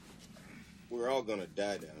We're all gonna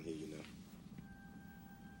die down here, you know.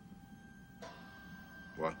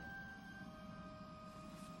 What?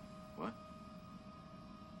 What?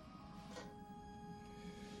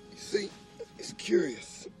 You see, it's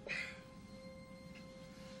curious.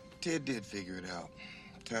 Ted did figure it out.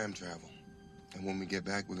 Time travel. And when we get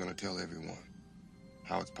back, we're gonna tell everyone.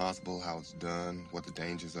 How it's possible, how it's done, what the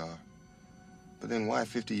dangers are. But then why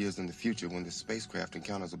 50 years in the future, when this spacecraft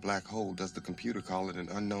encounters a black hole, does the computer call it an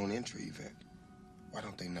unknown entry event? Why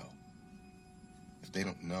don't they know? If they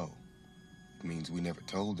don't know, it means we never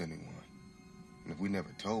told anyone. And if we never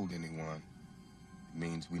told anyone, it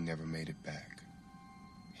means we never made it back.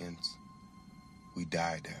 Hence, we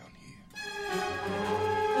die down here.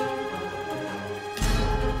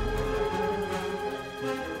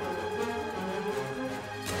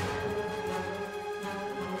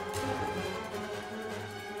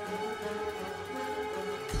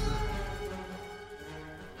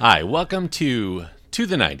 Hi, welcome to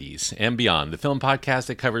the 90s and Beyond, the film podcast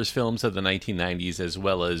that covers films of the 1990s as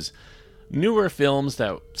well as newer films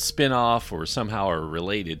that spin off or somehow are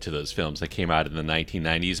related to those films that came out in the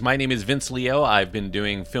 1990s. My name is Vince Leo. I've been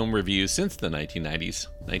doing film reviews since the 1990s,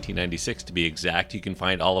 1996 to be exact. You can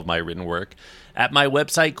find all of my written work at my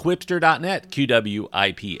website, quipster.net,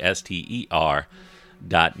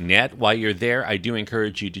 QWIPSTER.net. While you're there, I do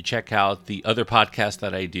encourage you to check out the other podcast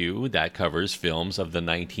that I do that covers films of the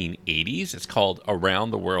 1980s. It's called Around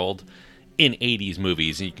the World in 80s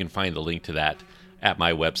Movies, and you can find the link to that at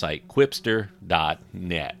my website,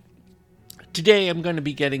 quipster.net. Today, I'm going to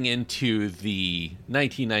be getting into the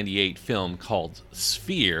 1998 film called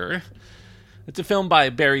Sphere. It's a film by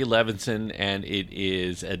Barry Levinson, and it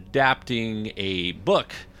is adapting a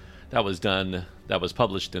book that was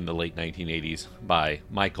published in the late 1980s by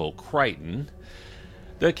Michael Crichton.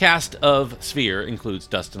 The cast of Sphere includes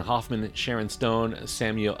Dustin Hoffman, Sharon Stone,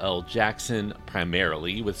 Samuel L. Jackson,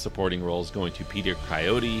 primarily, with supporting roles going to Peter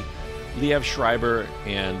Coyote, Liev Schreiber,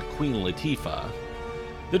 and Queen Latifah.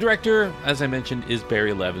 The director, as I mentioned, is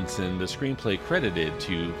Barry Levinson. The screenplay credited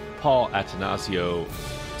to Paul Attanasio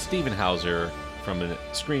Stephenhauser from a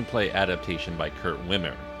screenplay adaptation by Kurt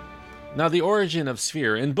Wimmer. Now, the origin of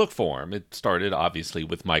Sphere in book form, it started obviously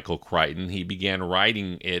with Michael Crichton. He began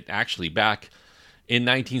writing it actually back in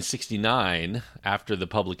 1969 after the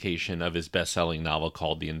publication of his best-selling novel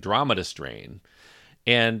called The Andromeda Strain.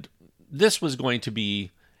 And this was going to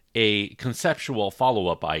be a conceptual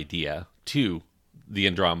follow-up idea to The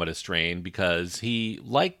Andromeda Strain because he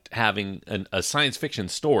liked having a science fiction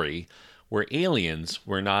story where aliens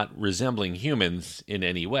were not resembling humans in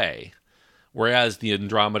any way. Whereas the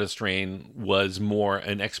Andromeda Strain was more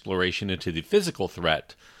an exploration into the physical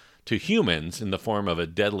threat to humans in the form of a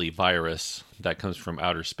deadly virus that comes from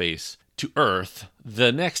outer space to Earth,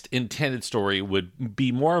 the next intended story would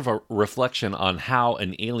be more of a reflection on how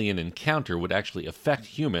an alien encounter would actually affect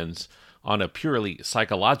humans on a purely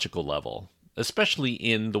psychological level, especially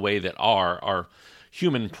in the way that our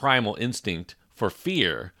human primal instinct for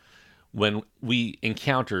fear when we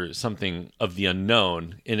encounter something of the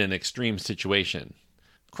unknown in an extreme situation.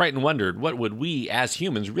 Crichton wondered, what would we as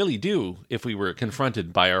humans really do if we were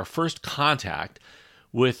confronted by our first contact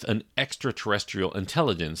with an extraterrestrial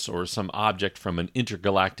intelligence or some object from an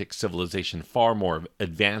intergalactic civilization far more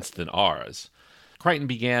advanced than ours? Crichton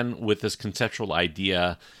began with this conceptual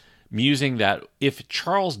idea, musing that if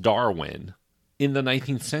Charles Darwin in the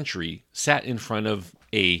 19th century sat in front of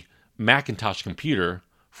a Macintosh computer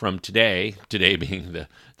from today being the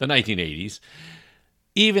 1980s,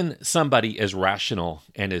 even somebody as rational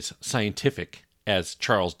and as scientific as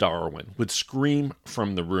Charles Darwin would scream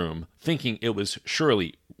from the room, thinking it was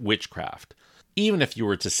surely witchcraft. Even if you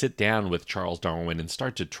were to sit down with Charles Darwin and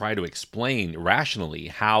start to try to explain rationally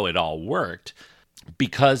how it all worked,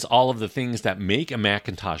 because all of the things that make a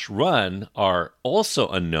Macintosh run are also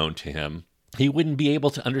unknown to him, he wouldn't be able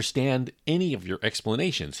to understand any of your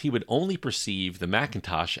explanations. He would only perceive the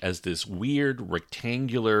Macintosh as this weird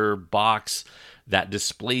rectangular box that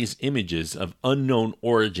displays images of unknown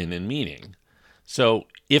origin and meaning. So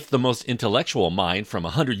if the most intellectual mind from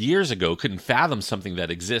 100 years ago couldn't fathom something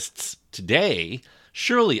that exists today,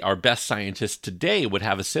 surely our best scientists today would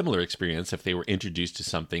have a similar experience if they were introduced to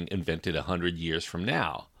something invented 100 years from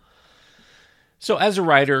now. So as a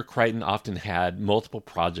writer, Crichton often had multiple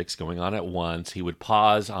projects going on at once. He would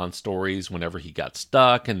pause on stories whenever he got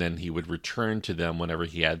stuck, and then he would return to them whenever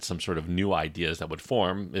he had some sort of new ideas that would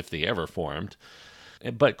form, if they ever formed.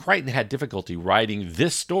 But Crichton had difficulty writing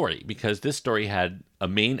this story because this story had a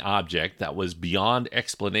main object that was beyond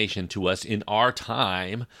explanation to us in our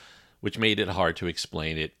time, which made it hard to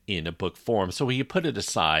explain it in a book form. So he put it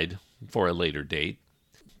aside for a later date.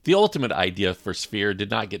 The ultimate idea for Sphere did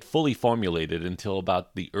not get fully formulated until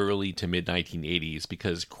about the early to mid-1980s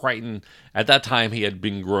because Crichton, at that time, he had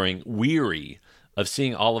been growing weary of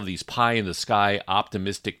seeing all of these pie-in-the-sky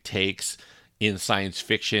optimistic takes in science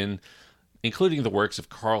fiction, including the works of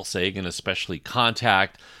Carl Sagan, especially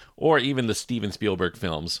Contact, or even the Steven Spielberg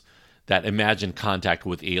films that imagine contact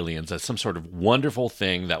with aliens as some sort of wonderful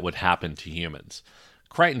thing that would happen to humans.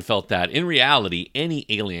 Crichton felt that, in reality, any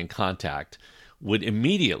alien contact would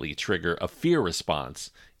immediately trigger a fear response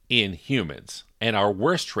in humans, and our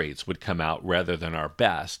worst traits would come out rather than our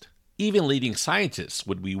best. Even leading scientists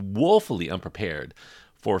would be woefully unprepared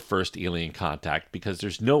for first alien contact because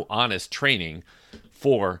there's no honest training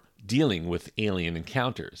for dealing with alien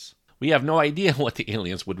encounters. We have no idea what the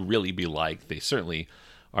aliens would really be like. They certainly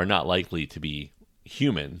are not likely to be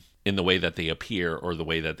human in the way that they appear or the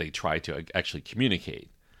way that they try to actually communicate.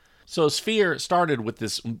 So Sphere started with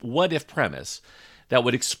this what-if premise that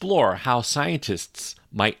would explore how scientists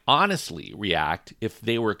might honestly react if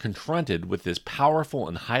they were confronted with this powerful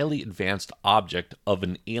and highly advanced object of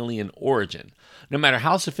an alien origin. No matter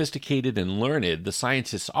how sophisticated and learned the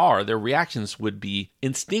scientists are, their reactions would be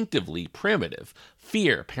instinctively primitive.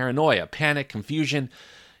 Fear, paranoia, panic, confusion.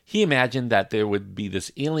 He imagined that there would be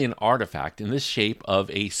this alien artifact in the shape of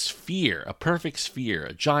a sphere, a perfect sphere,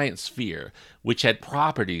 a giant sphere, which had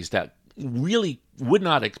properties that really would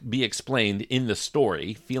not be explained in the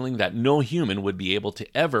story, feeling that no human would be able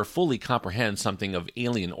to ever fully comprehend something of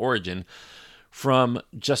alien origin from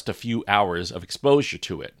just a few hours of exposure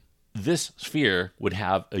to it. This sphere would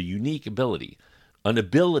have a unique ability, an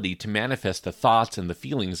ability to manifest the thoughts and the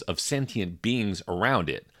feelings of sentient beings around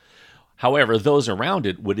it. However, those around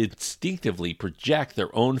it would instinctively project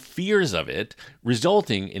their own fears of it,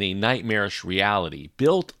 resulting in a nightmarish reality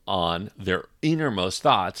built on their innermost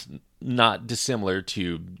thoughts, not dissimilar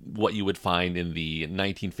to what you would find in the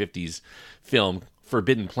 1950s film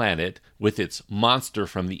Forbidden Planet with its monster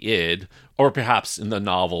from the id, or perhaps in the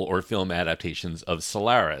novel or film adaptations of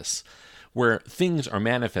Solaris, where things are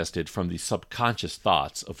manifested from the subconscious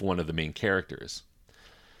thoughts of one of the main characters.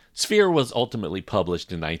 Sphere was ultimately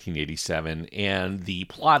published in 1987, and the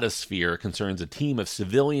plot of Sphere concerns a team of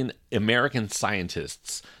civilian American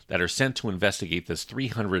scientists that are sent to investigate this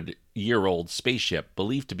 300-year-old spaceship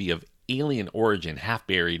believed to be of alien origin, half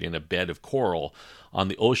buried in a bed of coral on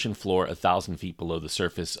the ocean floor 1,000 feet below the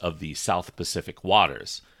surface of the South Pacific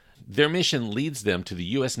waters. Their mission leads them to the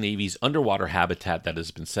U.S. Navy's underwater habitat that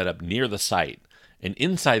has been set up near the site. And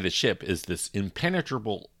inside the ship is this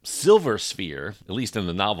impenetrable silver sphere, at least in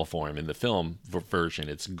the novel form. In the film version,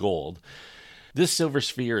 it's gold. This silver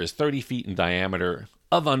sphere is 30 feet in diameter,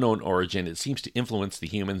 of unknown origin. It seems to influence the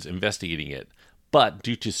humans investigating it. But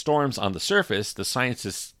due to storms on the surface, the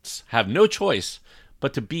scientists have no choice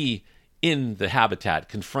but to be in the habitat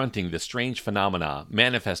confronting the strange phenomena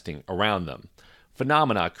manifesting around them.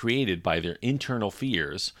 Phenomena created by their internal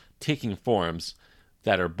fears taking forms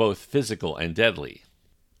that are both physical and deadly.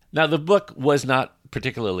 Now, the book was not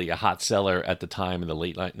particularly a hot seller at the time in the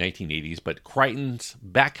late 1980s, but Crichton's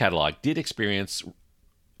back catalog did experience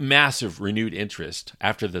massive renewed interest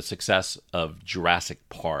after the success of Jurassic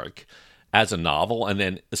Park as a novel, and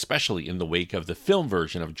then especially in the wake of the film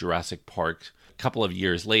version of Jurassic Park a couple of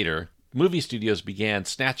years later. Movie studios began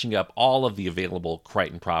snatching up all of the available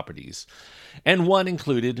Crichton properties, and one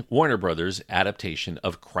included Warner Brothers' adaptation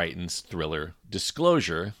of Crichton's thriller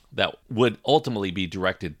Disclosure that would ultimately be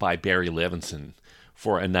directed by Barry Levinson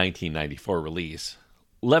for a 1994 release.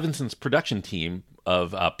 Levinson's production team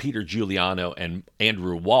of Peter Giuliano and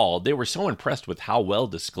Andrew Wall, they were so impressed with how well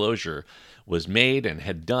Disclosure was made and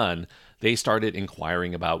had done, they started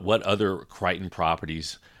inquiring about what other Crichton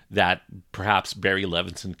properties that perhaps Barry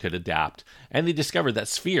Levinson could adapt, and they discovered that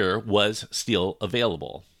Sphere was still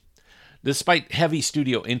available. Despite heavy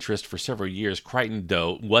studio interest for several years, Crichton,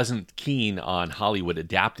 though, wasn't keen on Hollywood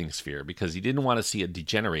adapting Sphere because he didn't want to see it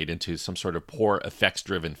degenerate into some sort of poor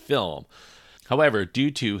effects-driven film. However,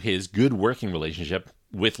 due to his good working relationship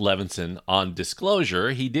with Levinson on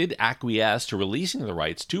Disclosure, he did acquiesce to releasing the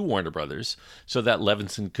rights to Warner Brothers so that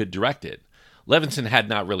Levinson could direct it. Levinson had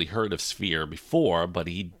not really heard of Sphere before, but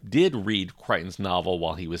he did read Crichton's novel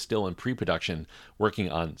while he was still in pre-production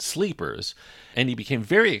working on Sleepers, and he became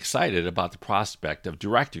very excited about the prospect of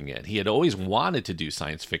directing it. He had always wanted to do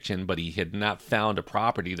science fiction, but he had not found a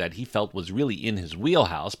property that he felt was really in his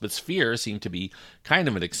wheelhouse, but Sphere seemed to be kind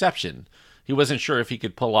of an exception. He wasn't sure if he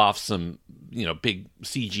could pull off some, big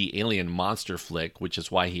CG alien monster flick, which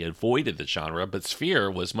is why he avoided the genre, but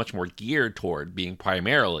Sphere was much more geared toward being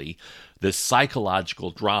primarily this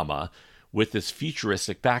psychological drama with this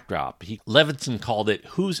futuristic backdrop. Levinson called it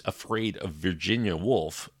Who's Afraid of Virginia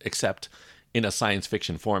Woolf, except in a science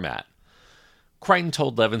fiction format. Crichton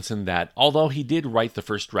told Levinson that although he did write the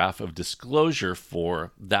first draft of Disclosure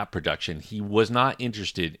for that production, he was not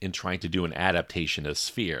interested in trying to do an adaptation of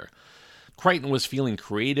Sphere. Crichton was feeling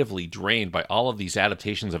creatively drained by all of these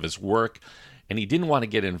adaptations of his work, and he didn't want to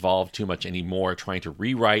get involved too much anymore trying to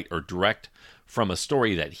rewrite or direct from a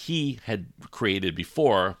story that he had created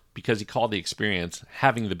before, because he called the experience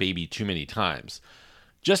having the baby too many times.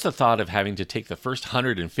 Just the thought of having to take the first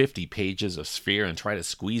 150 pages of Sphere and try to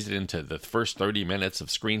squeeze it into the first 30 minutes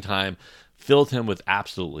of screen time filled him with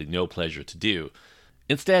absolutely no pleasure to do.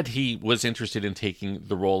 Instead, he was interested in taking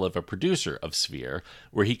the role of a producer of Sphere,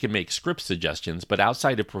 where he could make script suggestions, but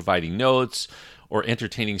outside of providing notes or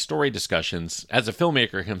entertaining story discussions, as a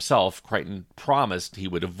filmmaker himself, Crichton promised he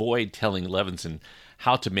would avoid telling Levinson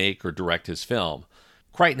how to make or direct his film.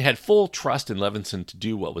 Crichton had full trust in Levinson to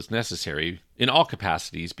do what was necessary in all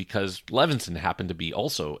capacities, because Levinson happened to be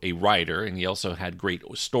also a writer, and he also had great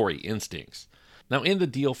story instincts. Now, in the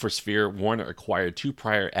deal for Sphere, Warner acquired 2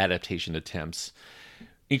 prior adaptation attempts,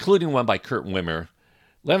 including one by Kurt Wimmer.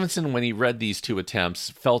 Levinson, when he read these 2 attempts,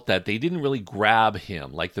 felt that they didn't really grab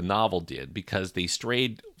him like the novel did, because they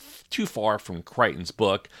strayed too far from Crichton's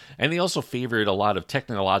book, and they also favored a lot of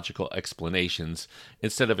technological explanations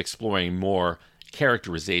instead of exploring more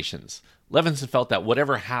characterizations. Levinson felt that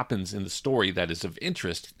whatever happens in the story that is of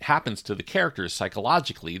interest happens to the characters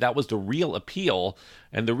psychologically. That was the real appeal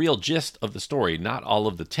and the real gist of the story, not all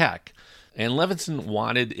of the tech. And Levinson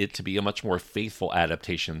wanted it to be a much more faithful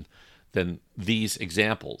adaptation than these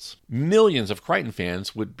examples. Millions of Crichton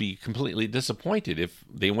fans would be completely disappointed if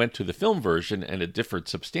they went to the film version and it differed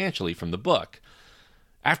substantially from the book.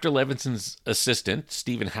 After Levinson's assistant,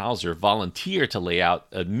 Stephen Hauser, volunteered to lay out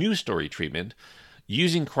a new story treatment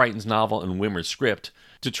using Crichton's novel and Wimmer's script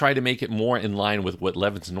to try to make it more in line with what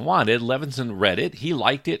Levinson wanted, Levinson read it, he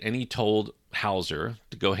liked it, and he told Hauser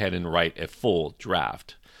to go ahead and write a full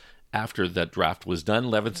draft. After that draft was done,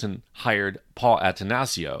 Levinson hired Paul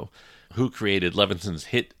Attanasio, who created Levinson's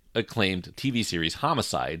hit-acclaimed TV series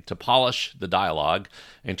Homicide, to polish the dialogue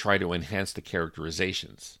and try to enhance the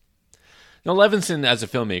characterizations. Now, Levinson, as a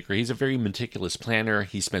filmmaker, he's a very meticulous planner.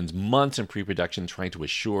 He spends months in pre-production trying to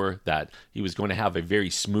assure that he was going to have a very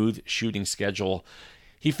smooth shooting schedule.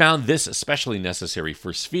 He found this especially necessary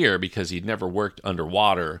for Sphere because he'd never worked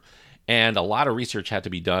underwater, and a lot of research had to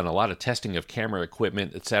be done, a lot of testing of camera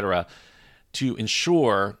equipment, etc., to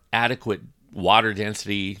ensure adequate water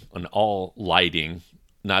density and all lighting,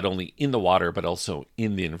 not only in the water but also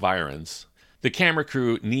in the environs. The camera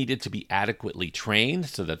crew needed to be adequately trained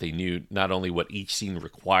so that they knew not only what each scene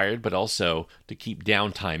required, but also to keep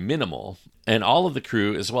downtime minimal. And all of the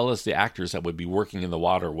crew, as well as the actors that would be working in the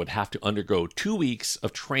water, would have to undergo 2 weeks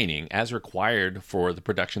of training as required for the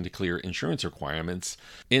production to clear insurance requirements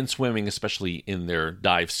in swimming, especially in their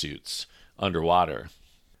dive suits underwater.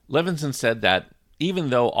 Levinson said that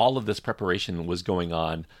even though all of this preparation was going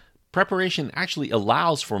on, preparation actually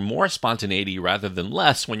allows for more spontaneity rather than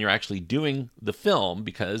less when you're actually doing the film,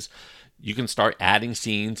 because you can start adding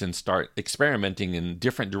scenes and start experimenting in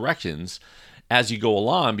different directions as you go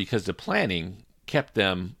along, because the planning kept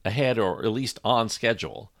them ahead or at least on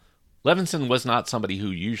schedule. Levinson was not somebody who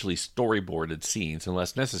usually storyboarded scenes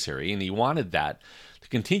unless necessary, and he wanted that to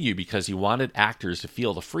continue because he wanted actors to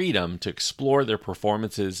feel the freedom to explore their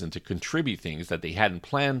performances and to contribute things that they hadn't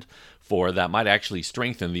planned for that might actually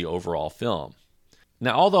strengthen the overall film.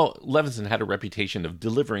 Now, although Levinson had a reputation of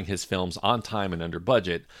delivering his films on time and under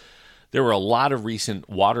budget, there were a lot of recent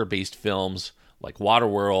water-based films like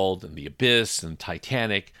Waterworld and The Abyss and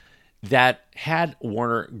Titanic that had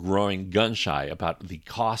Warner growing gun-shy about the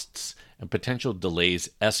costs and potential delays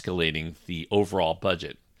escalating the overall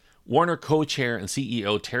budget. Warner co-chair and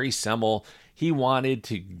CEO Terry Semel, he wanted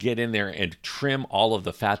to get in there and trim all of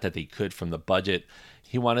the fat that they could from the budget.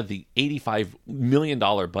 He wanted the $85 million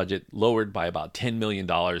budget lowered by about $10 million.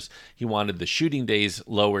 He wanted the shooting days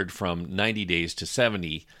lowered from 90 days to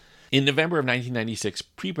 70. In November of 1996,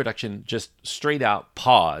 pre-production just straight out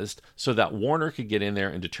paused so that Warner could get in there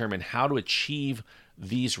and determine how to achieve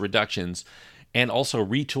these reductions and also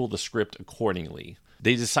retool the script accordingly.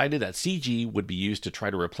 They decided that CG would be used to try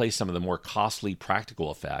to replace some of the more costly practical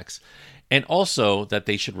effects, and also that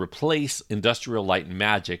they should replace Industrial Light and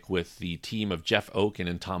Magic with the team of Jeff Oken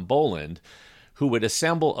and Tom Boland, who would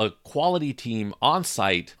assemble a quality team on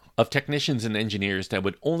site of technicians and engineers that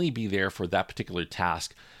would only be there for that particular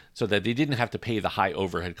task, so that they didn't have to pay the high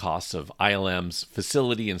overhead costs of ILM's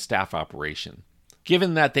facility and staff operation.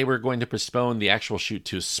 Given that they were going to postpone the actual shoot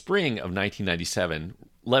to spring of 1997,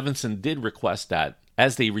 Levinson did request that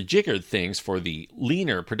as they rejiggered things for the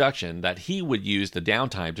leaner production, that he would use the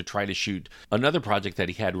downtime to try to shoot another project that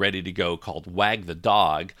he had ready to go called Wag the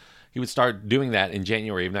Dog. He would start doing that in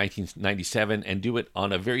January of 1997 and do it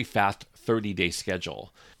on a very fast 30-day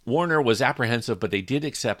schedule. Warner was apprehensive, but they did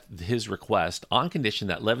accept his request on condition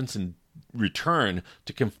that Levinson return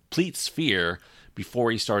to complete Sphere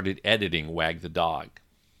before he started editing Wag the Dog.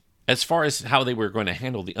 As far as how they were going to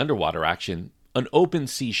handle the underwater action, an open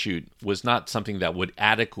sea shoot was not something that would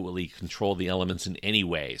adequately control the elements in any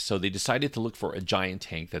way, so they decided to look for a giant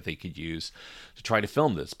tank that they could use to try to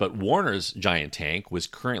film this. But Warner's giant tank was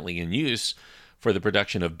currently in use for the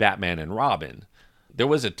production of Batman and Robin. There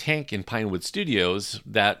was a tank in Pinewood Studios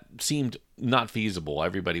that seemed not feasible.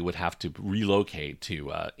 Everybody would have to relocate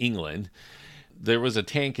to England. There was a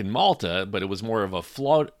tank in Malta, but it was more of a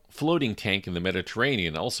floating tank in the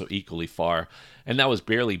Mediterranean, also equally far, and that was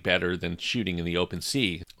barely better than shooting in the open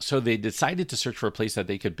sea. So they decided to search for a place that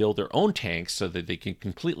they could build their own tanks so that they could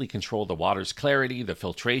completely control the water's clarity, the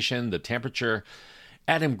filtration, the temperature.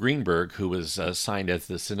 Adam Greenberg, who was assigned as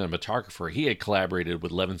the cinematographer, he had collaborated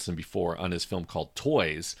with Levinson before on his film called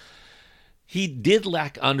Toys. He did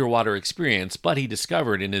lack underwater experience, but he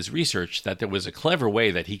discovered in his research that there was a clever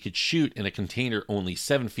way that he could shoot in a container only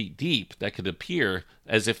 7 feet deep that could appear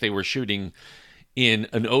as if they were shooting in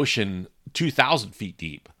an ocean 2,000 feet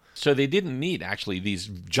deep. So they didn't need actually these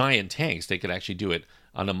giant tanks. They could actually do it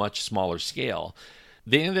on a much smaller scale.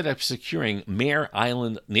 They ended up securing Mare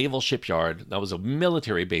Island Naval Shipyard. That was a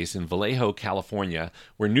military base in Vallejo, California,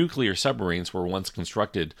 where nuclear submarines were once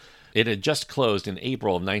constructed. It had just closed in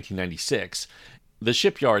April of 1996. The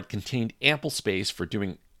shipyard contained ample space for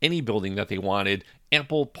doing any building that they wanted,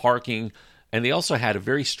 ample parking, and they also had a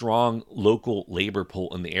very strong local labor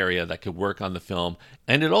pool in the area that could work on the film.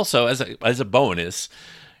 And it also, as a bonus,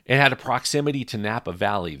 it had a proximity to Napa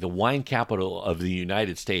Valley, the wine capital of the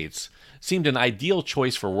United States. Seemed an ideal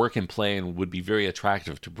choice for work and play and would be very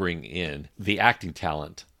attractive to bring in the acting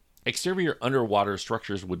talent. Exterior underwater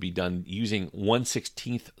structures would be done using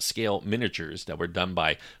 1/16th scale miniatures that were done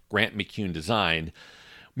by Grant McCune Design.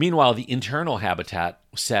 Meanwhile, the internal habitat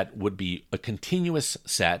set would be a continuous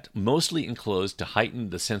set, mostly enclosed to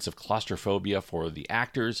heighten the sense of claustrophobia for the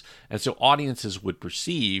actors, and so audiences would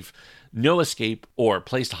perceive no escape or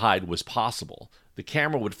place to hide was possible. The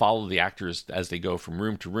camera would follow the actors as they go from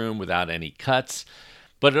room to room without any cuts.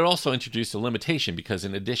 But it also introduced a limitation because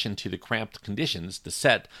in addition to the cramped conditions, the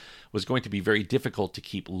set was going to be very difficult to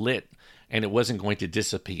keep lit and it wasn't going to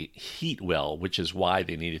dissipate heat well, which is why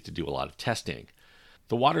they needed to do a lot of testing.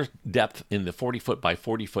 The water depth in the 40-foot by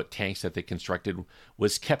 40-foot tanks that they constructed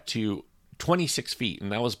was kept to 26 feet,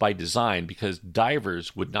 and that was by design because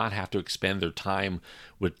divers would not have to expend their time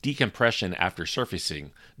with decompression after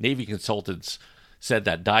surfacing. Navy consultants said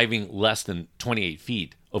that diving less than 28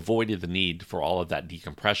 feet avoided the need for all of that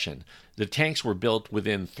decompression. The tanks were built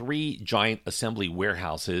within 3 giant assembly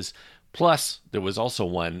warehouses, plus there was also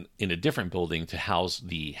one in a different building to house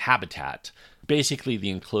the habitat, basically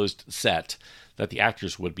the enclosed set that the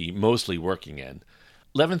actors would be mostly working in.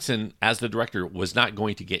 Levinson, as the director, was not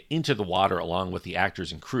going to get into the water along with the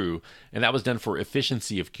actors and crew, and that was done for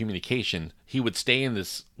efficiency of communication. He would stay in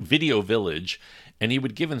this video village, and he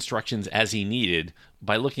would give instructions as he needed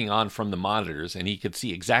by looking on from the monitors, and he could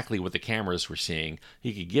see exactly what the cameras were seeing.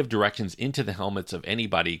 He could give directions into the helmets of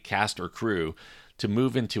anybody, cast or crew, to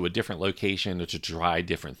move into a different location or to try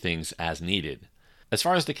different things as needed. As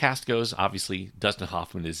far as the cast goes, obviously, Dustin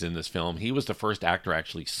Hoffman is in this film. He was the first actor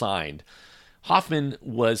actually signed. Hoffman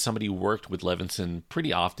was somebody who worked with Levinson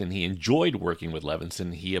pretty often. He enjoyed working with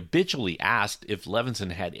Levinson. He habitually asked if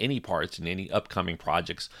Levinson had any parts in any upcoming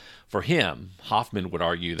projects for him. Hoffman would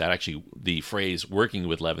argue that actually the phrase working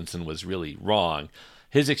with Levinson was really wrong.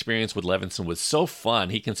 His experience with Levinson was so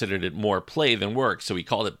fun, he considered it more play than work, so he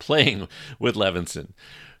called it playing with Levinson.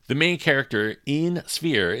 The main character in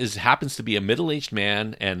Sphere happens to be a middle-aged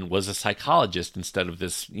man and was a psychologist instead of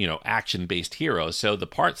this, action-based hero. So the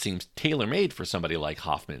part seems tailor-made for somebody like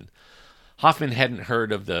Hoffman. Hoffman hadn't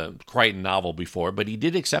heard of the Crichton novel before, but he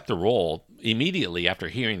did accept the role immediately after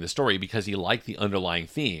hearing the story because he liked the underlying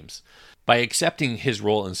themes. By accepting his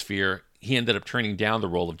role in Sphere, he ended up turning down the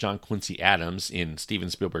role of John Quincy Adams in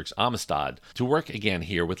Steven Spielberg's Amistad to work again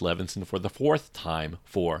here with Levinson for the 4th time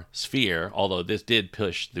for Sphere, although this did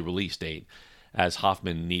push the release date as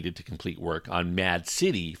Hoffman needed to complete work on Mad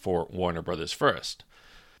City for Warner Brothers first.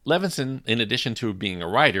 Levinson, in addition to being a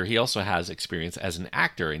writer, he also has experience as an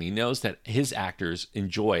actor, and he knows that his actors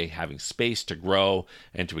enjoy having space to grow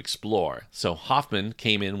and to explore. So Hoffman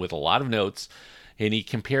came in with a lot of notes and he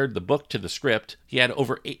compared the book to the script. He had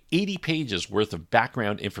over 80 pages worth of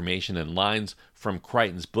background information and lines from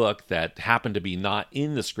Crichton's book that happened to be not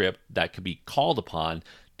in the script that could be called upon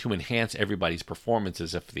to enhance everybody's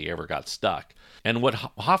performances if they ever got stuck. And what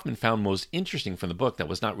Hoffman found most interesting from the book that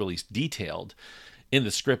was not really detailed in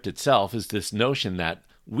the script itself is this notion that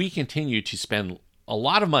we continue to spend a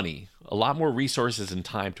lot of money, a lot more resources and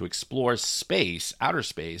time to explore space, outer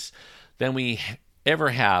space, than we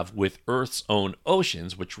ever have with Earth's own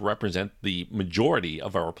oceans, which represent the majority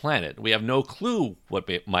of our planet. We have no clue what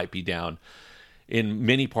might be down in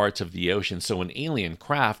many parts of the ocean. So an alien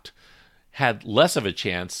craft had less of a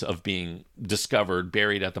chance of being discovered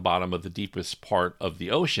buried at the bottom of the deepest part of the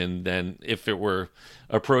ocean than if it were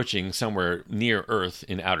approaching somewhere near Earth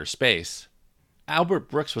in outer space. Albert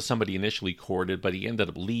Brooks was somebody initially courted, but he ended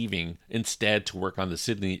up leaving instead to work on the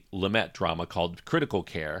Sidney Lumet drama called Critical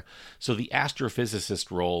Care. So the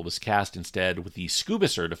astrophysicist role was cast instead with the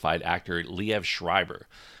scuba-certified actor Liev Schreiber.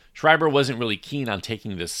 Schreiber wasn't really keen on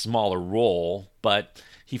taking this smaller role, but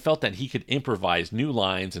he felt that he could improvise new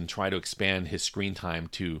lines and try to expand his screen time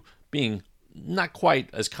to being not quite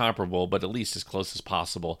as comparable, but at least as close as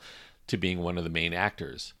possible to being one of the main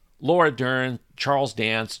actors. Laura Dern, Charles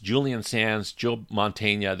Dance, Julian Sands, Joe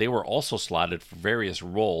Mantegna, they were also slotted for various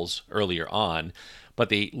roles earlier on, but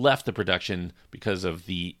they left the production because of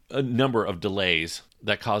the number of delays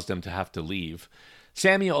that caused them to have to leave.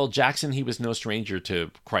 Samuel L. Jackson, he was no stranger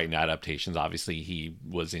to Crichton adaptations. Obviously, he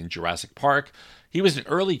was in Jurassic Park. He was an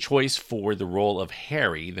early choice for the role of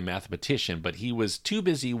Harry, the mathematician, but he was too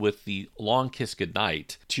busy with The Long Kiss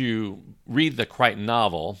Goodnight to read the Crichton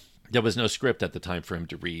novel. There was no script at the time for him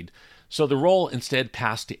to read. So the role instead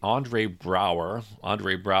passed to Andre Braugher.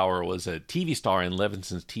 Andre Braugher was a TV star in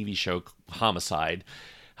Levinson's TV show Homicide.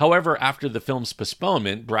 However, after the film's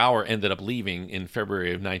postponement, Braugher ended up leaving in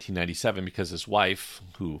February of 1997 because his wife,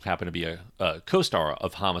 who happened to be a co-star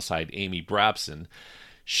of Homicide, Amy Brabson,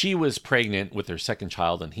 she was pregnant with her second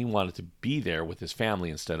child, and he wanted to be there with his family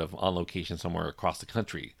instead of on location somewhere across the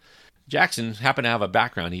country. Jackson happened to have a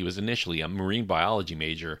background. He was initially a marine biology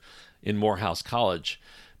major in Morehouse College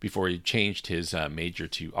before he changed his major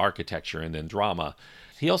to architecture and then drama.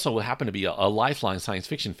 He also happened to be a lifelong science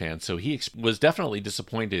fiction fan, so he was definitely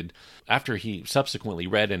disappointed after he subsequently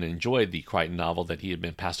read and enjoyed the Crichton novel that he had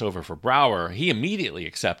been passed over for Braugher. He immediately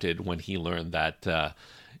accepted when he learned that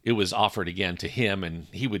it was offered again to him, and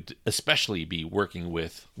he would especially be working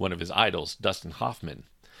with one of his idols, Dustin Hoffman.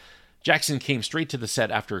 Jackson came straight to the set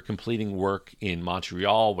after completing work in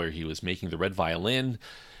Montreal, where he was making The Red Violin.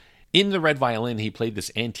 In The Red Violin, he played this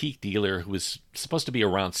antique dealer who was supposed to be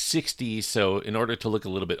around 60, so in order to look a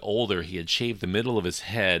little bit older, he had shaved the middle of his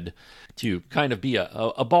head to kind of be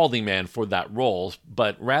a balding man for that role.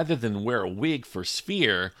 But rather than wear a wig for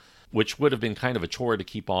Sphere, which would have been kind of a chore to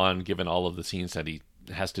keep on given all of the scenes that he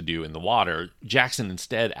has to do in the water, Jackson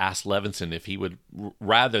instead asked Levinson if he would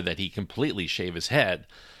rather that he completely shave his head.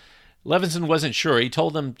 Levinson wasn't sure. He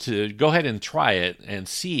told him to go ahead and try it and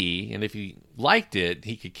see, and if he liked it,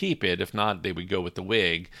 he could keep it. If not, they would go with the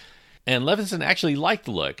wig. And Levinson actually liked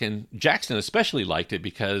the look, and Jackson especially liked it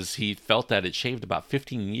because he felt that it shaved about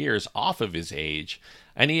 15 years off of his age,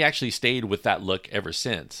 and he actually stayed with that look ever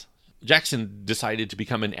since. Jackson decided to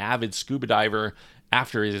become an avid scuba diver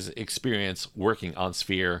after his experience working on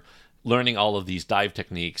Sphere, learning all of these dive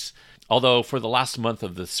techniques. Although for the last month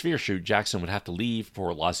of the Sphere shoot, Jackson would have to leave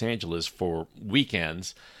for Los Angeles for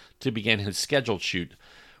weekends to begin his scheduled shoot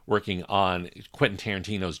working on Quentin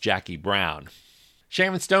Tarantino's Jackie Brown.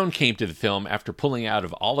 Sharon Stone came to the film after pulling out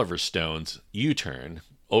of Oliver Stone's U-Turn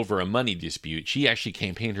over a money dispute. She actually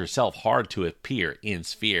campaigned herself hard to appear in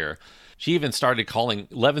Sphere. She even started calling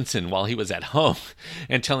Levinson while he was at home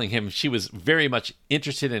and telling him she was very much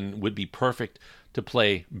interested and would be perfect to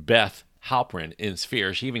play Beth Halprin in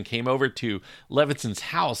Sphere. She even came over to Levinson's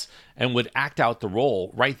house and would act out the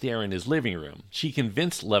role right there in his living room. She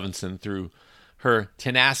convinced Levinson through her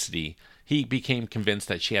tenacity. He became convinced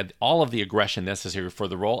that she had all of the aggression necessary for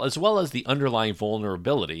the role, as well as the underlying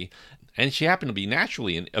vulnerability. And she happened to be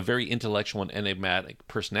naturally a very intellectual and enigmatic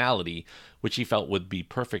personality, which he felt would be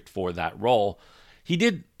perfect for that role. He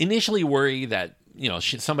did initially worry that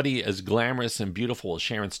somebody as glamorous and beautiful as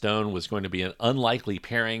Sharon Stone was going to be an unlikely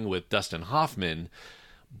pairing with Dustin Hoffman,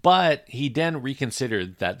 but he then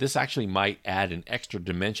reconsidered that this actually might add an extra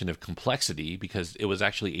dimension of complexity because it was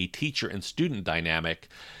actually a teacher and student dynamic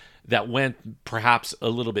that went perhaps a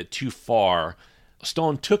little bit too far.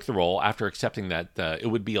 Stone took the role after accepting that it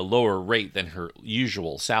would be a lower rate than her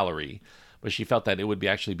usual salary, but she felt that it would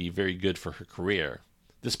actually be very good for her career.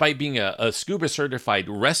 Despite being a scuba certified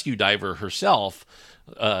rescue diver herself,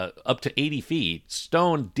 up to 80 feet,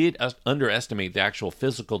 Stone did underestimate the actual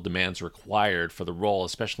physical demands required for the role,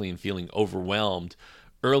 especially in feeling overwhelmed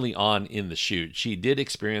early on in the shoot. She did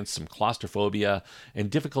experience some claustrophobia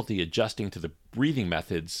and difficulty adjusting to the breathing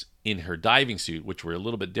methods in her diving suit, which were a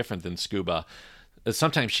little bit different than scuba.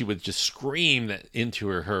 Sometimes she would just scream into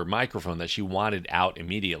her microphone that she wanted out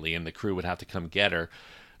immediately, and the crew would have to come get her.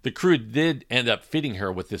 The crew did end up fitting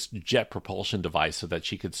her with this jet propulsion device so that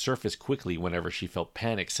she could surface quickly whenever she felt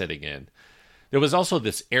panic setting in. There was also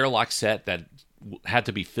this airlock set that had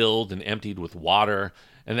to be filled and emptied with water,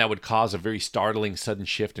 and that would cause a very startling sudden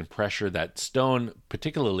shift in pressure that Stone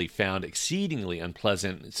particularly found exceedingly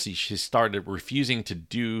unpleasant. See, she started refusing to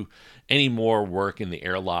do any more work in the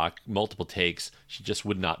airlock, multiple takes she just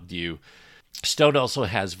would not do. Stone also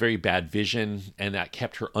has very bad vision, and that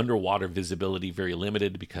kept her underwater visibility very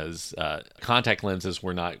limited because contact lenses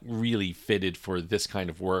were not really fitted for this kind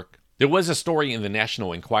of work. There was a story in the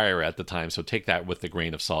National Enquirer at the time, so take that with a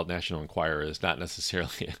grain of salt. National Enquirer is not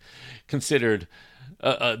necessarily considered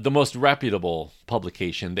the most reputable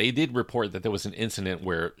publication. They did report that there was an incident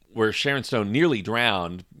where Sharon Stone nearly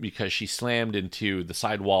drowned because she slammed into the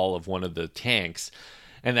sidewall of one of the tanks,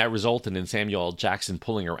 and that resulted in Samuel L. Jackson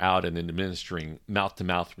pulling her out and administering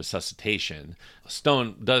mouth-to-mouth resuscitation.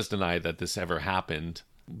 Stone does deny that this ever happened,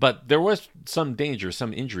 but there was some danger,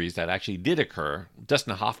 some injuries that actually did occur.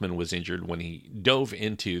 Dustin Hoffman was injured when he dove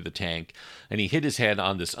into the tank, and he hit his head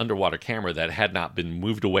on this underwater camera that had not been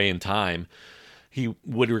moved away in time. He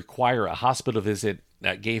would require a hospital visit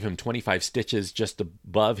that gave him 25 stitches just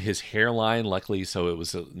above his hairline, luckily, so it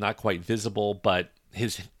was not quite visible, but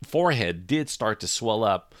his forehead did start to swell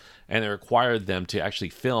up, and it required them to actually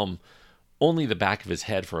film only the back of his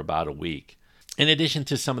head for about a week. In addition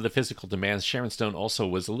to some of the physical demands, Sharon Stone also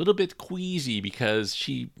was a little bit queasy because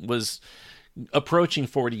she was approaching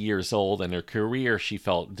 40 years old, and her career, she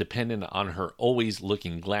felt, dependent on her always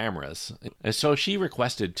looking glamorous. And so she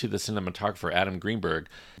requested to the cinematographer, Adam Greenberg,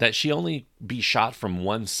 that she only be shot from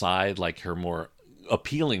one side, like her more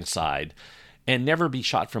appealing side, and never be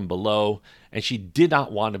shot from below. And she did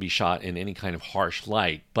not want to be shot in any kind of harsh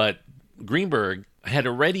light. But Greenberg had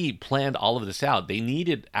already planned all of this out. They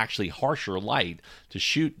needed actually harsher light to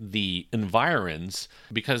shoot the environs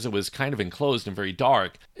because it was kind of enclosed and very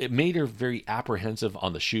dark. It made her very apprehensive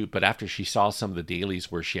on the shoot, but after she saw some of the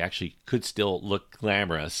dailies where she actually could still look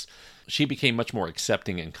glamorous, she became much more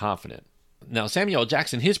accepting and confident. Now, Samuel L.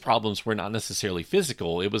 Jackson, his problems were not necessarily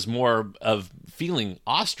physical. It was more of feeling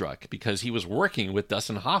awestruck because he was working with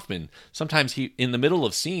Dustin Hoffman. Sometimes in the middle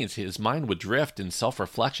of scenes, his mind would drift in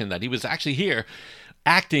self-reflection that he was actually here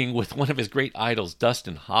acting with one of his great idols,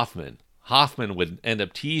 Dustin Hoffman. Hoffman would end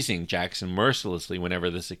up teasing Jackson mercilessly whenever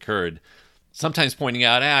this occurred, sometimes pointing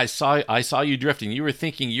out, I saw you drifting. You were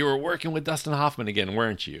thinking you were working with Dustin Hoffman again,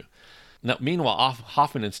 weren't you? Now, meanwhile,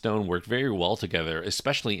 Hoffman and Stone worked very well together,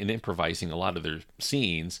 especially in improvising a lot of their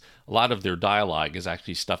scenes. A lot of their dialogue is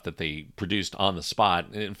actually stuff that they produced on the spot.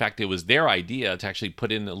 And in fact, it was their idea to actually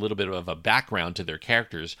put in a little bit of a background to their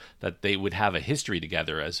characters, that they would have a history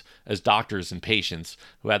together as doctors and patients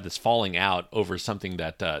who had this falling out over something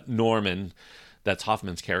that Norman, that's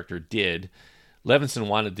Hoffman's character, did. Levinson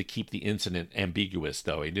wanted to keep the incident ambiguous,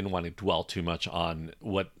 though. He didn't want to dwell too much on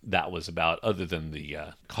what that was about, other than the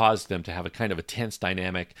caused them to have a kind of a tense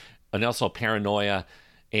dynamic, and also paranoia,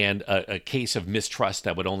 and a case of mistrust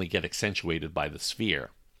that would only get accentuated by the sphere.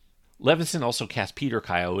 Levinson also cast Peter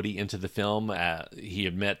Coyote into the film. He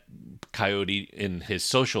had met Coyote in his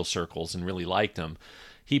social circles and really liked him.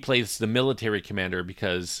 He plays the military commander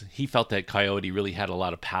because he felt that Coyote really had a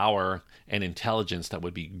lot of power and intelligence that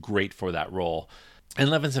would be great for that role. And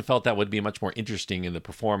Levinson felt that would be much more interesting in the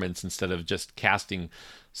performance instead of just casting,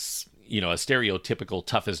 a stereotypical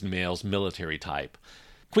toughest males military type.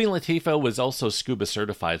 Queen Latifah was also scuba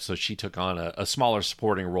certified, so she took on a smaller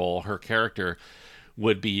supporting role. Her character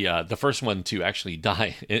would be the first one to actually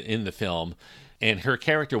die in the film. And her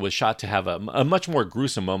character was shot to have a much more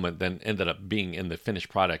gruesome moment than ended up being in the finished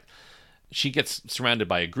product. She gets surrounded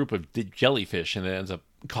by a group of jellyfish, and it ends up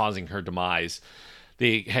causing her demise.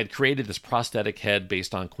 They had created this prosthetic head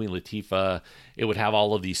based on Queen Latifah. It would have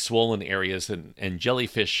all of these swollen areas, and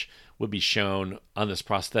jellyfish would be shown on this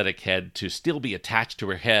prosthetic head to still be attached to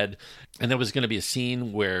her head. And there was going to be a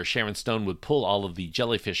scene where Sharon Stone would pull all of the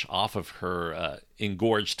jellyfish off of her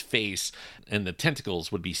engorged face, and the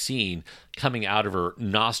tentacles would be seen coming out of her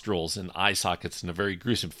nostrils and eye sockets in a very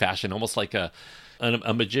gruesome fashion, almost like a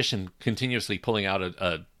magician continuously pulling out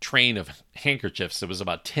a train of handkerchiefs. It was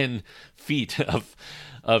about 10 feet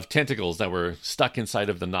of tentacles that were stuck inside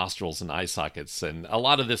of the nostrils and eye sockets. And a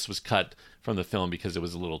lot of this was cut from the film because it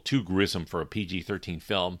was a little too gruesome for a PG-13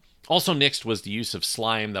 film. Also nixed was the use of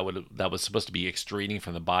slime that was supposed to be extruding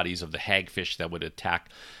from the bodies of the hagfish that would attack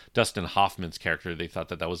Dustin Hoffman's character. They thought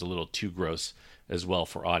that was a little too gross as well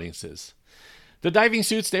for audiences. The diving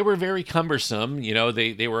suits, they were very cumbersome. You know,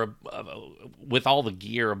 they were, with all the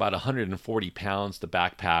gear, about 140 pounds, the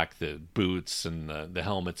backpack, the boots, and the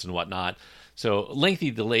helmets and whatnot. So lengthy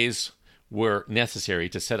delays were necessary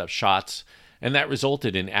to set up shots, and that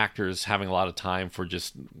resulted in actors having a lot of time for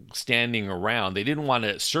just standing around. They didn't want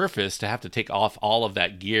to surface to have to take off all of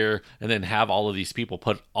that gear and then have all of these people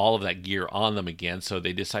put all of that gear on them again. So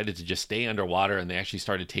they decided to just stay underwater, and they actually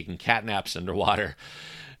started taking cat naps underwater.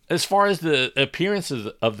 As far as the appearances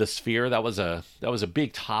of the sphere, that was a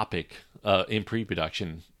big topic in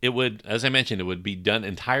pre-production. It would, as I mentioned, it would be done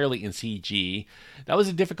entirely in CG. That was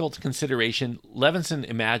a difficult consideration. Levinson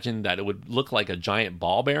imagined that it would look like a giant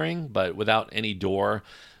ball bearing, but without any door.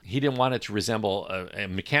 He didn't want it to resemble a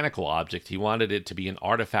mechanical object. He wanted it to be an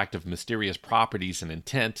artifact of mysterious properties and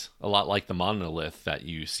intent, a lot like the monolith that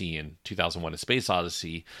you see in 2001: A Space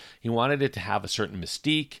Odyssey. He wanted it to have a certain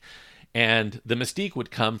mystique, and the mystique would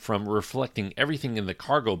come from reflecting everything in the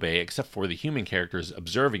cargo bay except for the human characters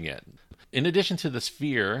observing it. In addition to the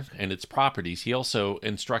sphere and its properties, he also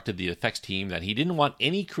instructed the effects team that he didn't want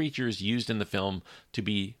any creatures used in the film to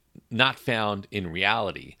be not found in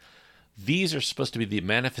reality. These are supposed to be the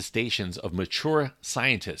manifestations of mature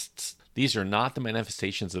scientists. These are not the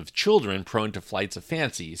manifestations of children prone to flights of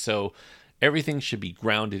fancy, so everything should be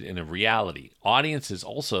grounded in a reality. Audiences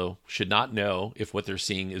also should not know if what they're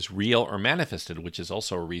seeing is real or manifested, which is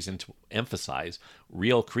also a reason to emphasize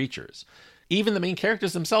real creatures. Even the main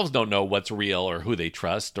characters themselves don't know what's real or who they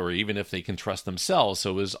trust, or even if they can trust themselves, so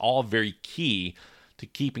it was all very key to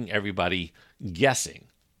keeping everybody guessing.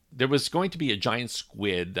 There was going to be a giant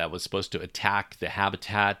squid that was supposed to attack the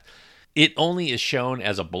habitat. It only is shown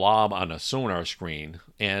as a blob on a sonar screen,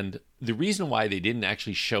 and the reason why they didn't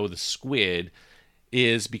actually show the squid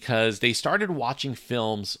is because they started watching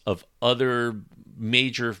films of other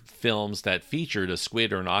major films that featured a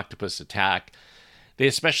squid or an octopus attack. They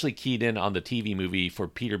especially keyed in on the TV movie for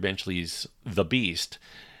Peter Benchley's The Beast,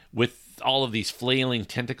 with all of these flailing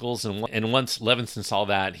tentacles, and once Levinson saw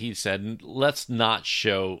that, he said, let's not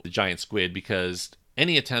show the giant squid because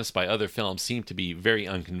any attempts by other films seem to be very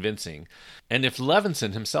unconvincing. And if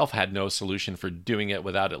Levinson himself had no solution for doing it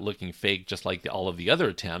without it looking fake, just like all of the other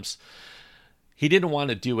attempts, he didn't want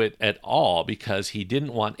to do it at all because he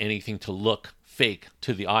didn't want anything to look fake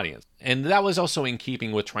to the audience. And that was also in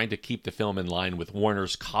keeping with trying to keep the film in line with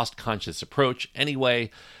Warner's cost-conscious approach. Anyway,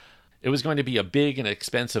 it was going to be a big and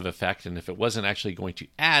expensive effect, and if it wasn't actually going to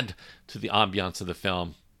add to the ambiance of the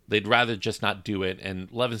film, they'd rather just not do it. And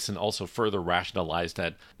Levinson also further rationalized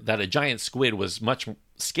that a giant squid was much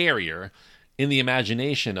scarier in the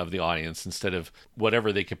imagination of the audience instead of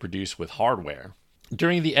whatever they could produce with hardware.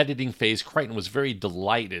 During the editing phase, Crichton was very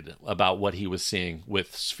delighted about what he was seeing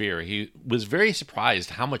with Sphere. He was very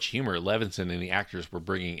surprised how much humor Levinson and the actors were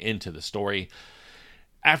bringing into the story.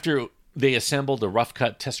 After they assembled, a rough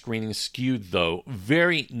cut test screening skewed, though,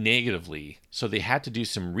 very negatively, so they had to do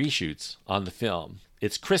some reshoots on the film.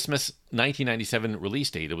 Its Christmas 1997 release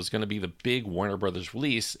date, it was going to be the big Warner Brothers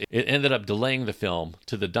release. It ended up delaying the film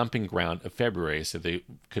to the dumping ground of February so they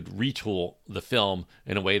could retool the film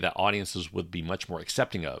in a way that audiences would be much more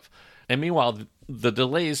accepting of. And meanwhile, the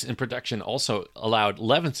delays in production also allowed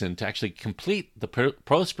Levinson to actually complete the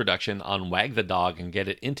post-production on Wag the Dog and get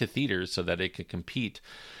it into theaters so that it could compete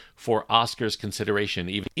for Oscars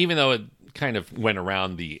consideration, even though it kind of went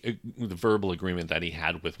around the verbal agreement that he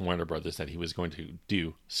had with Warner Brothers that he was going to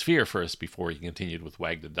do Sphere first before he continued with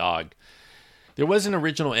Wag the Dog. There was an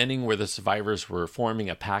original ending where the survivors were forming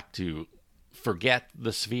a pact to forget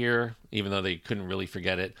the Sphere, even though they couldn't really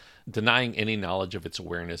forget it, denying any knowledge of its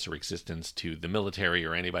awareness or existence to the military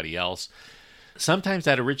or anybody else. Sometimes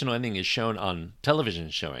that original ending is shown on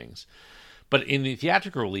television showings, but in the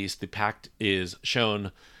theatrical release, the pact is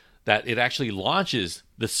shown that it actually launches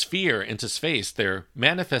the Sphere into space. They're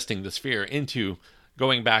manifesting the Sphere into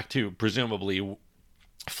going back to presumably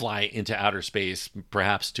fly into outer space,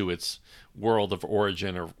 perhaps to its world of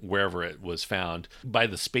origin or wherever it was found, by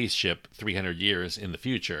the spaceship 300 years in the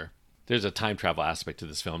future. There's a time travel aspect to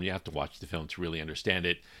this film. You have to watch the film to really understand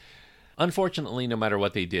it. Unfortunately, no matter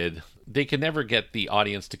what they did, they could never get the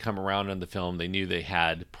audience to come around on the film. They knew they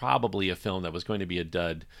had probably a film that was going to be a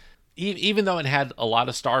dud. Even though it had a lot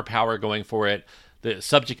of star power going for it, the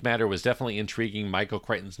subject matter was definitely intriguing. Michael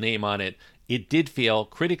Crichton's name on it. It did fail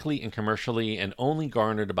critically and commercially and only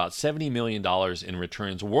garnered about $70 million in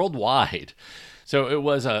returns worldwide. So it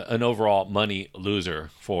was an overall money loser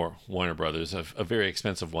for Warner Brothers, a very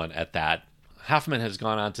expensive one at that. Hoffman has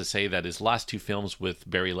gone on to say that his last two films with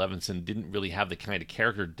Barry Levinson didn't really have the kind of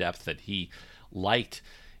character depth that he liked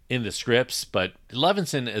in the scripts, but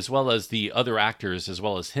Levinson, as well as the other actors, as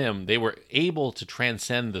well as him, they were able to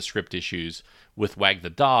transcend the script issues with Wag the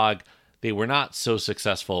Dog. They were not so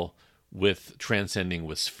successful with transcending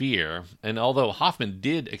with Sphere. And although Hoffman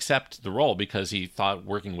did accept the role because he thought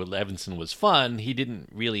working with Levinson was fun, he didn't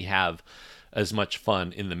really have as much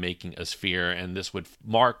fun in the making of Sphere, and this would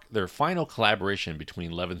mark their final collaboration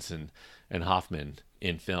between Levinson and Hoffman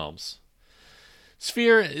in films.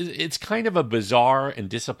 Sphere, it's kind of a bizarre and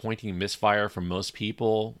disappointing misfire for most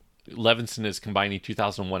people. Levinson is combining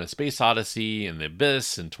 2001: A Space Odyssey and The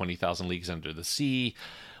Abyss and 20,000 Leagues Under the Sea,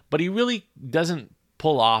 but he really doesn't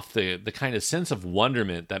pull off the kind of sense of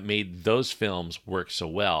wonderment that made those films work so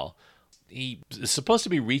well. He is supposed to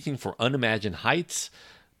be reaching for unimagined heights,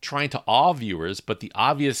 trying to awe viewers, but the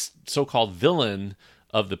obvious so-called villain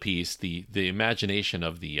of the piece, the imagination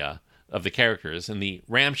of the characters and the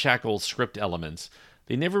ramshackle script elements,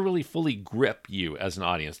 they never really fully grip you as an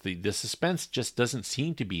audience. The suspense just doesn't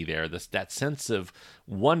seem to be there. That sense of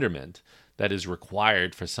wonderment that is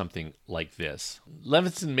required for something like this.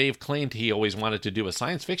 Levinson may have claimed he always wanted to do a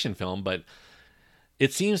science fiction film, but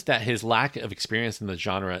it seems that his lack of experience in the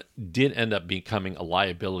genre did end up becoming a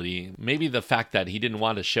liability. Maybe the fact that he didn't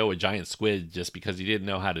want to show a giant squid just because he didn't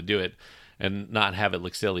know how to do it and not have it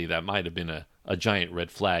look silly, that might have been a giant red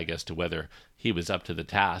flag as to whether he was up to the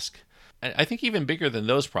task. I think even bigger than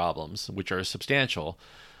those problems, which are substantial,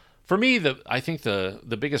 for me, I think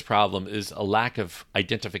the biggest problem is a lack of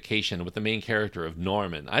identification with the main character of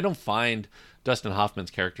Norman. I don't find Dustin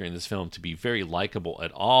Hoffman's character in this film to be very likable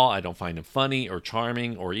at all. I don't find him funny or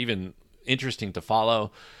charming or even interesting to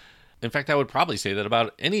follow. In fact, I would probably say that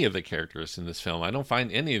about any of the characters in this film. I don't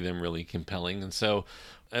find any of them really compelling. And so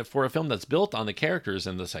for a film that's built on the characters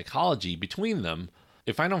and the psychology between them,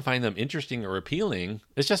 if I don't find them interesting or appealing,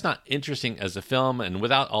 it's just not interesting as a film. And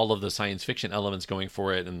without all of the science fiction elements going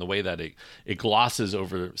for it and the way that it glosses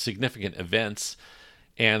over significant events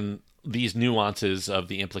and these nuances of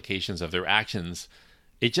the implications of their actions,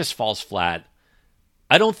 it just falls flat.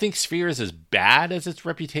 I don't think Sphere is as bad as its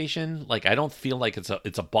reputation. Like, I don't feel like it's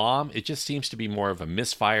a bomb. It just seems to be more of a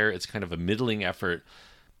misfire. It's kind of a middling effort.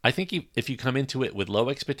 I think if you come into it with low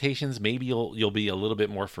expectations, maybe you'll be a little bit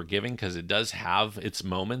more forgiving because it does have its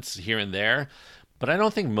moments here and there. But I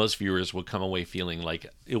don't think most viewers will come away feeling like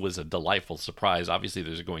it was a delightful surprise. Obviously,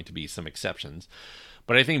 there's going to be some exceptions.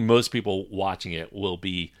 But I think most people watching it will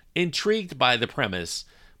be intrigued by the premise,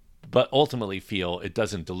 but ultimately feel it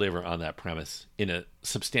doesn't deliver on that premise in a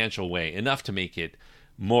substantial way, enough to make it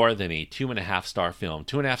more than a 2.5 star film.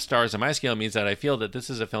 2.5 stars on my scale means that I feel that this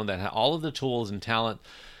is a film that had all of the tools and talent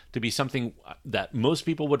to be something that most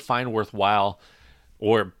people would find worthwhile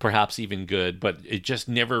or perhaps even good, but it just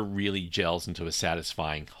never really gels into a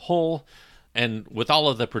satisfying whole. And with all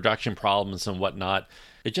of the production problems and whatnot,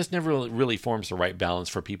 it just never really forms the right balance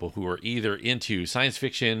for people who are either into science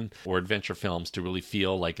fiction or adventure films to really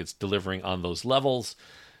feel like it's delivering on those levels.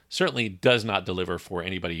 Certainly does not deliver for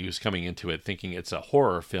anybody who's coming into it thinking it's a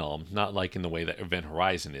horror film, not like in the way that Event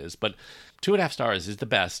Horizon is. But 2.5 stars is the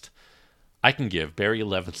best I can give Barry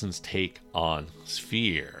Levinson's take on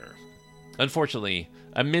Sphere. Unfortunately,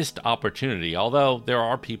 a missed opportunity, although there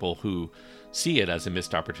are people who see it as a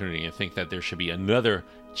missed opportunity and think that there should be another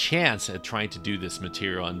chance at trying to do this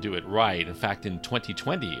material and do it right. In fact, in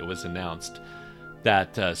 2020, it was announced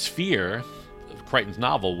that Sphere, Crichton's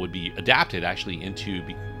novel, would be adapted actually into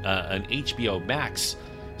an HBO Max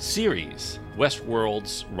series.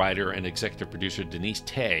 Westworld's writer and executive producer Denise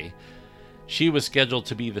Tay, she was scheduled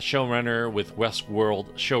to be the showrunner, with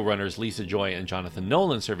Westworld showrunners Lisa Joy and Jonathan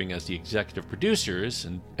Nolan serving as the executive producers,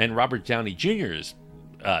 and Robert Downey Jr.'s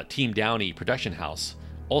Team Downey production house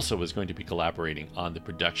also was going to be collaborating on the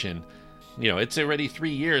production. You know, it's already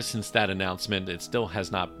 3 years since that announcement. It still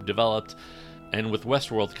has not developed. And with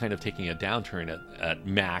Westworld kind of taking a downturn at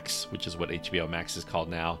Max, which is what HBO Max is called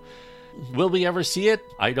now, will we ever see it?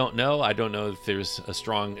 I don't know. I don't know if there's a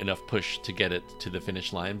strong enough push to get it to the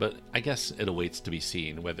finish line, but I guess it awaits to be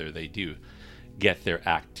seen whether they do get their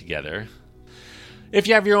act together. If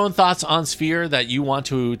you have your own thoughts on Sphere that you want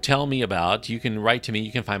to tell me about, you can write to me.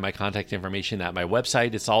 You can find my contact information at my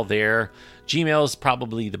website. It's all there. Gmail is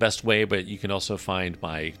probably the best way, but you can also find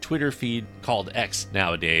my Twitter feed, called X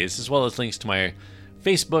nowadays, as well as links to my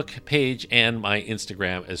Facebook page and my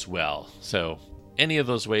Instagram as well. So any of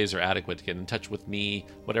those ways are adequate to get in touch with me,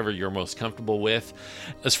 whatever you're most comfortable with.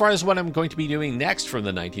 As far as what I'm going to be doing next from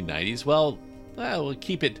the 1990s, well, we'll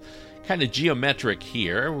keep it kind of geometric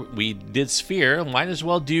here. We did Sphere, might as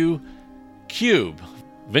well do Cube.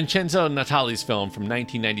 Vincenzo Natali's film from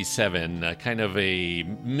 1997, kind of a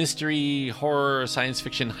mystery, horror, science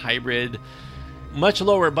fiction hybrid. Much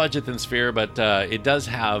lower budget than Sphere, but it does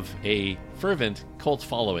have a fervent cult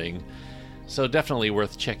following. So definitely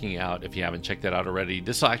worth checking out if you haven't checked that out already.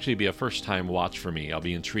 This will actually be a first-time watch for me. I'll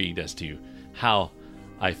be intrigued as to how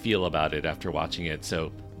I feel about it after watching it.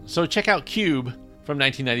 So check out Cube from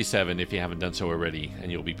 1997 if you haven't done so already,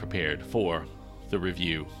 and you'll be prepared for the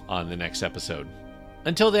review on the next episode.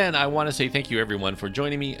 Until then, I want to say thank you everyone for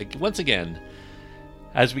joining me once again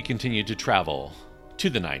as we continue to travel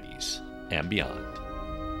to the 90s and beyond.